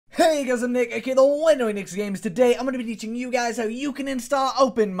Hey guys, I'm Nick, aka the one knowing Nick's Games. Today, I'm going to be teaching you guys how you can install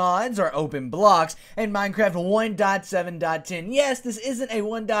open mods, or open blocks, in Minecraft 1.7.10. Yes, this isn't a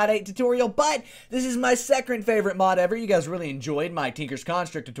 1.8 tutorial, but this is my second favorite mod ever. You guys really enjoyed my Tinker's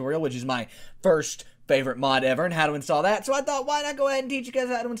Construct tutorial, which is my first favorite mod ever, and how to install that. So I thought, why not go ahead and teach you guys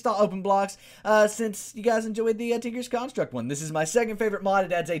how to install open blocks, since you guys enjoyed the Tinker's Construct one. This is my second favorite mod.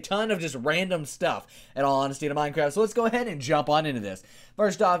 It adds a ton of just random stuff, in all honesty, to Minecraft. So let's go ahead and jump on into this.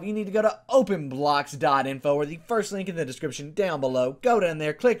 First off, you need to go to openblocks.info, or the first link in the description down below. Go down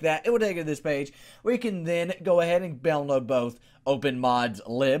there, click that. It will take you to this page where you can then go ahead and download both Open Mods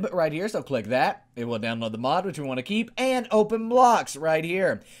lib right here. So click that. It will download the mod which we want to keep, and Open Blocks right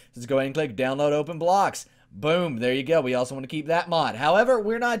here. So let's go ahead and click download Open Blocks. Boom, there you go. We also want to keep that mod. However,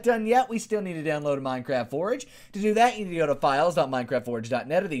 we're not done yet. We still need to download a Minecraft Forge. To do that, you need to go to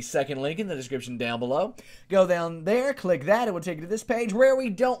files.minecraftforge.net, or the second link in the description down below. Go down there, click that. It will take you to this page where we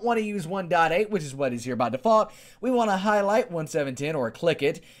don't want to use 1.8, which is what is here by default. We want to highlight 1.7.10, or click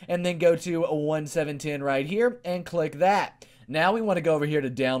it, and then go to 1.7.10 right here and click that. Now we want to go over here to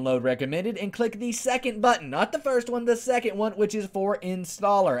download recommended and click the second button, not the first one, the second one, which is for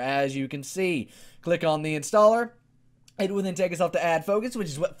installer, as you can see. Click on the installer. It will then take us off to add focus, which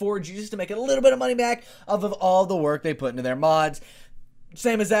is what Forge uses to make a little bit of money back off of all the work they put into their mods.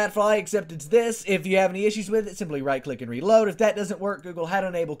 Same as AdFly, except it's this. If you have any issues with it, simply right click and reload. If that doesn't work, Google how to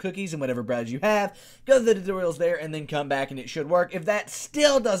enable cookies in whatever browser you have. Go to the tutorials there and then come back and it should work. If that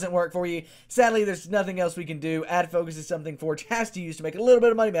still doesn't work for you, sadly there's nothing else we can do. Add focus is something Forge has to use to make a little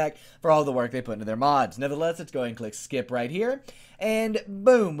bit of money back for all the work they put into their mods. Nevertheless, let's go ahead and click skip right here. And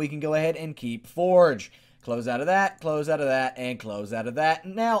boom, we can go ahead and keep Forge. Close out of that, close out of that, and close out of that.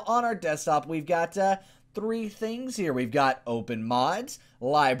 Now on our desktop, we've got three things here. We've got Open Mods,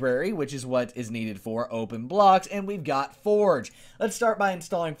 Library, which is what is needed for Open Blocks, and we've got Forge. Let's start by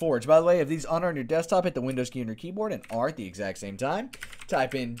installing Forge. By the way, if these aren't on your desktop, hit the Windows key on your keyboard and R at the exact same time.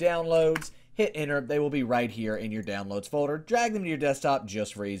 Type in downloads, hit enter. They will be right here in your downloads folder. Drag them to your desktop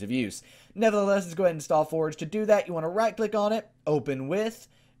just for ease of use. Nevertheless, let's go ahead and install Forge. To do that, you want to right click on it, open with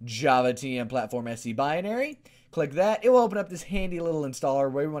Java TM Platform SC Binary. Click that. It will open up this handy little installer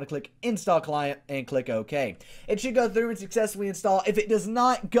where we want to click Install Client and click OK. It should go through and successfully install. If it does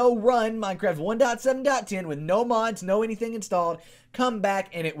not, go run Minecraft 1.7.10 with no mods, no anything installed. Come back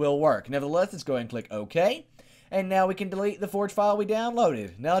and it will work. Nevertheless, let's go ahead and click OK. And now we can delete the Forge file we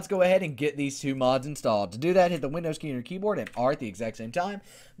downloaded. Now let's go ahead and get these two mods installed. To do that, hit the Windows key on your keyboard and R at the exact same time.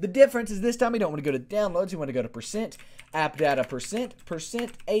 The difference is this time we don't want to go to downloads. We want to go to %appdata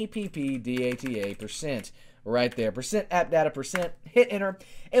 %appdata%. Right there, %appdata%, hit enter.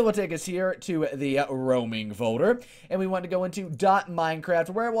 It will take us here to the roaming folder, and we want to go into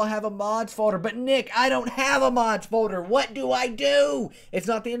 .minecraft where we'll have a mods folder. But Nick, I don't have a mods folder. What do I do? It's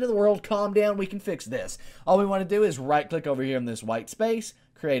not the end of the world. Calm down. We can fix this. All we want to do is right click over here in this white space,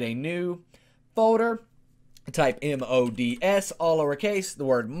 create a new folder. Type MODS, all lowercase, the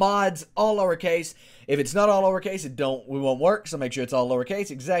word mods, all lowercase. If it's not all lowercase, it won't work, so make sure it's all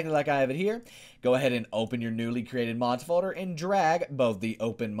lowercase, exactly like I have it here. Go ahead and open your newly created mods folder and drag both the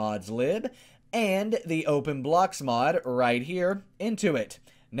Open Mods lib and the Open Blocks mod right here into it.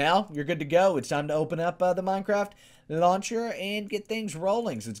 Now, you're good to go. It's time to open up the Minecraft launcher and get things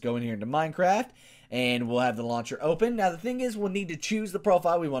rolling. So let's go in here into Minecraft, and we'll have the launcher open. Now, the thing is, we'll need to choose the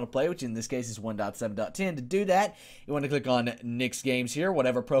profile we want to play, which in this case is 1.7.10. To do that, you want to click on Nick's Games here,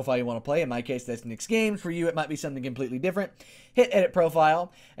 whatever profile you want to play. In my case, that's Nick's Games. For you, it might be something completely different. Hit Edit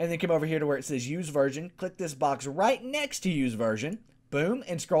Profile, and then come over here to where it says Use Version. Click this box right next to Use Version. Boom,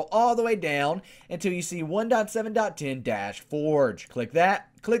 and scroll all the way down until you see 1.7.10-Forge. Click that,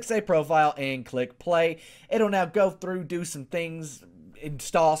 click Save Profile, and click Play. It'll now go through, do some things,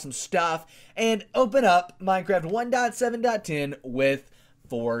 install some stuff, and open up Minecraft 1.7.10 with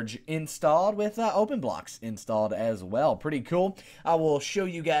Forge installed, with Open Blocks installed as well. Pretty cool. I will show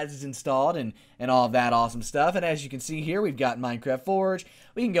you guys it's installed and all of that awesome stuff. And as you can see here, we've got Minecraft Forge.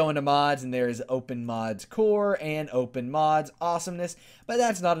 We can go into mods, and there's Open Mods Core and Open Mods Awesomeness. But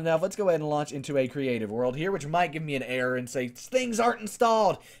that's not enough. Let's go ahead and launch into a creative world here, which might give me an error and say things aren't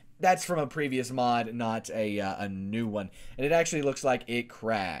installed. That's from a previous mod, not a new one. And it actually looks like it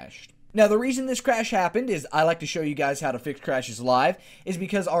crashed. Now, the reason this crash happened is I like to show you guys how to fix crashes live, is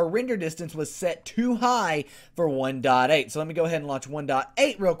because our render distance was set too high for 1.8. So let me go ahead and launch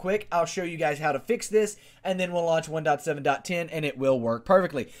 1.8 real quick. I'll show you guys how to fix this, and then we'll launch 1.7.10, and it will work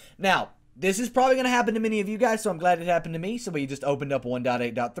perfectly. Now, This is probably going to happen to many of you guys, so I'm glad it happened to me. So we just opened up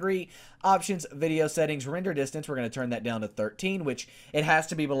 1.8.3, options, video settings, render distance. We're going to turn that down to 13, which it has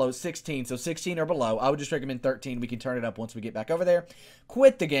to be below 16. So 16 or below. I would just recommend 13. We can turn it up once we get back over there.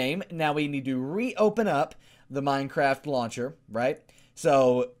 Quit the game. Now we need to reopen up the Minecraft launcher, right?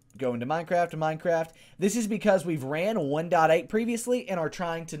 So go into Minecraft. This is because we've ran 1.8 previously and are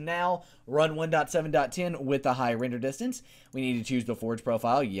trying to now run 1.7.10 with a high render distance. We need to choose the Forge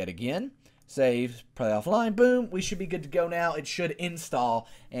profile yet again. Save, play offline, boom. We should be good to go now. It should install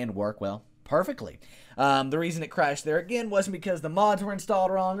and work, well, perfectly. The reason it crashed there again wasn't because the mods were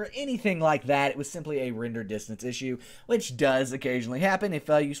installed wrong or anything like that. It was simply a render distance issue, which does occasionally happen if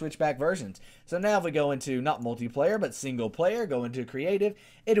you switch back versions. So now if we go into not multiplayer, but single player, go into creative,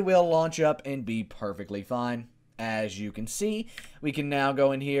 it will launch up and be perfectly fine. As you can see, we can now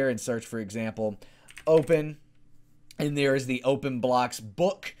go in here and search, for example, open, and there is the Open Blocks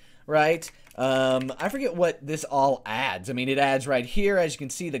book, right? I forget what this all adds. I mean, it adds right here, as you can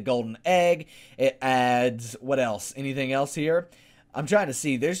see, the golden egg. It adds, what else? Anything else here? I'm trying to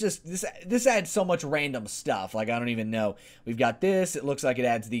see. There's just, this adds so much random stuff. Like, I don't even know. We've got this. It looks like it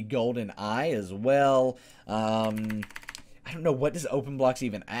adds the golden eye as well. I don't know. What does Open Blocks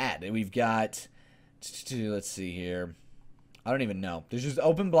even add? We've got, let's see here. I don't even know. There's just,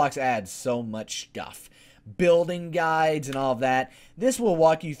 Open Blocks adds so much stuff. Building guides and all of that. This will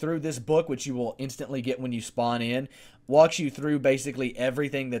walk you through this book, which you will instantly get when you spawn in. Walks you through basically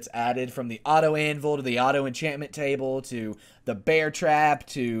everything that's added, from the auto anvil to the auto enchantment table to the bear trap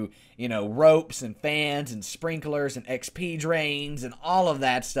to, you know, ropes and fans and sprinklers and XP drains and all of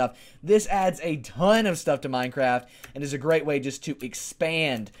that stuff. This adds a ton of stuff to Minecraft and is a great way just to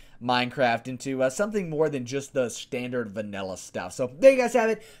expand Minecraft into something more than just the standard vanilla stuff. So there you guys have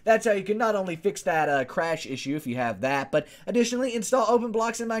it. That's how you can not only fix that crash issue if you have that, but additionally install Open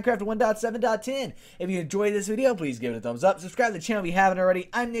Blocks in Minecraft 1.7.10. If you enjoyed this video, please give it a thumbs up. Subscribe to the channel if you haven't already.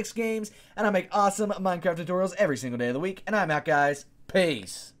 I'm Nick's Games, and I make awesome Minecraft tutorials every single day of the week. And I'm out, guys.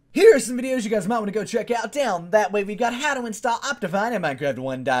 Peace. Here are some videos you guys might want to go check out down that way. We've got how to install Optifine in Minecraft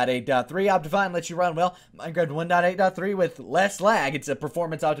 1.8.3. Optifine lets you run, well, Minecraft 1.8.3 with less lag. It's a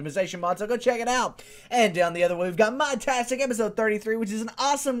performance optimization mod, so go check it out. And down the other way, we've got Modtastic episode 33, which is an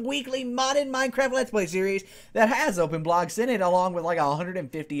awesome weekly modded Minecraft Let's Play series that has Open Blocks in it, along with like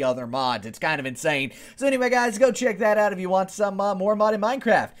 150 other mods. It's kind of insane. So anyway, guys, go check that out if you want some more modded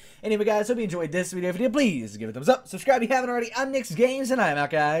Minecraft. Anyway, guys, hope you enjoyed this video. If you did, please give it a thumbs up. Subscribe if you haven't already. I'm Nick's Games, and I'm out,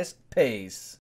 guys. Peace.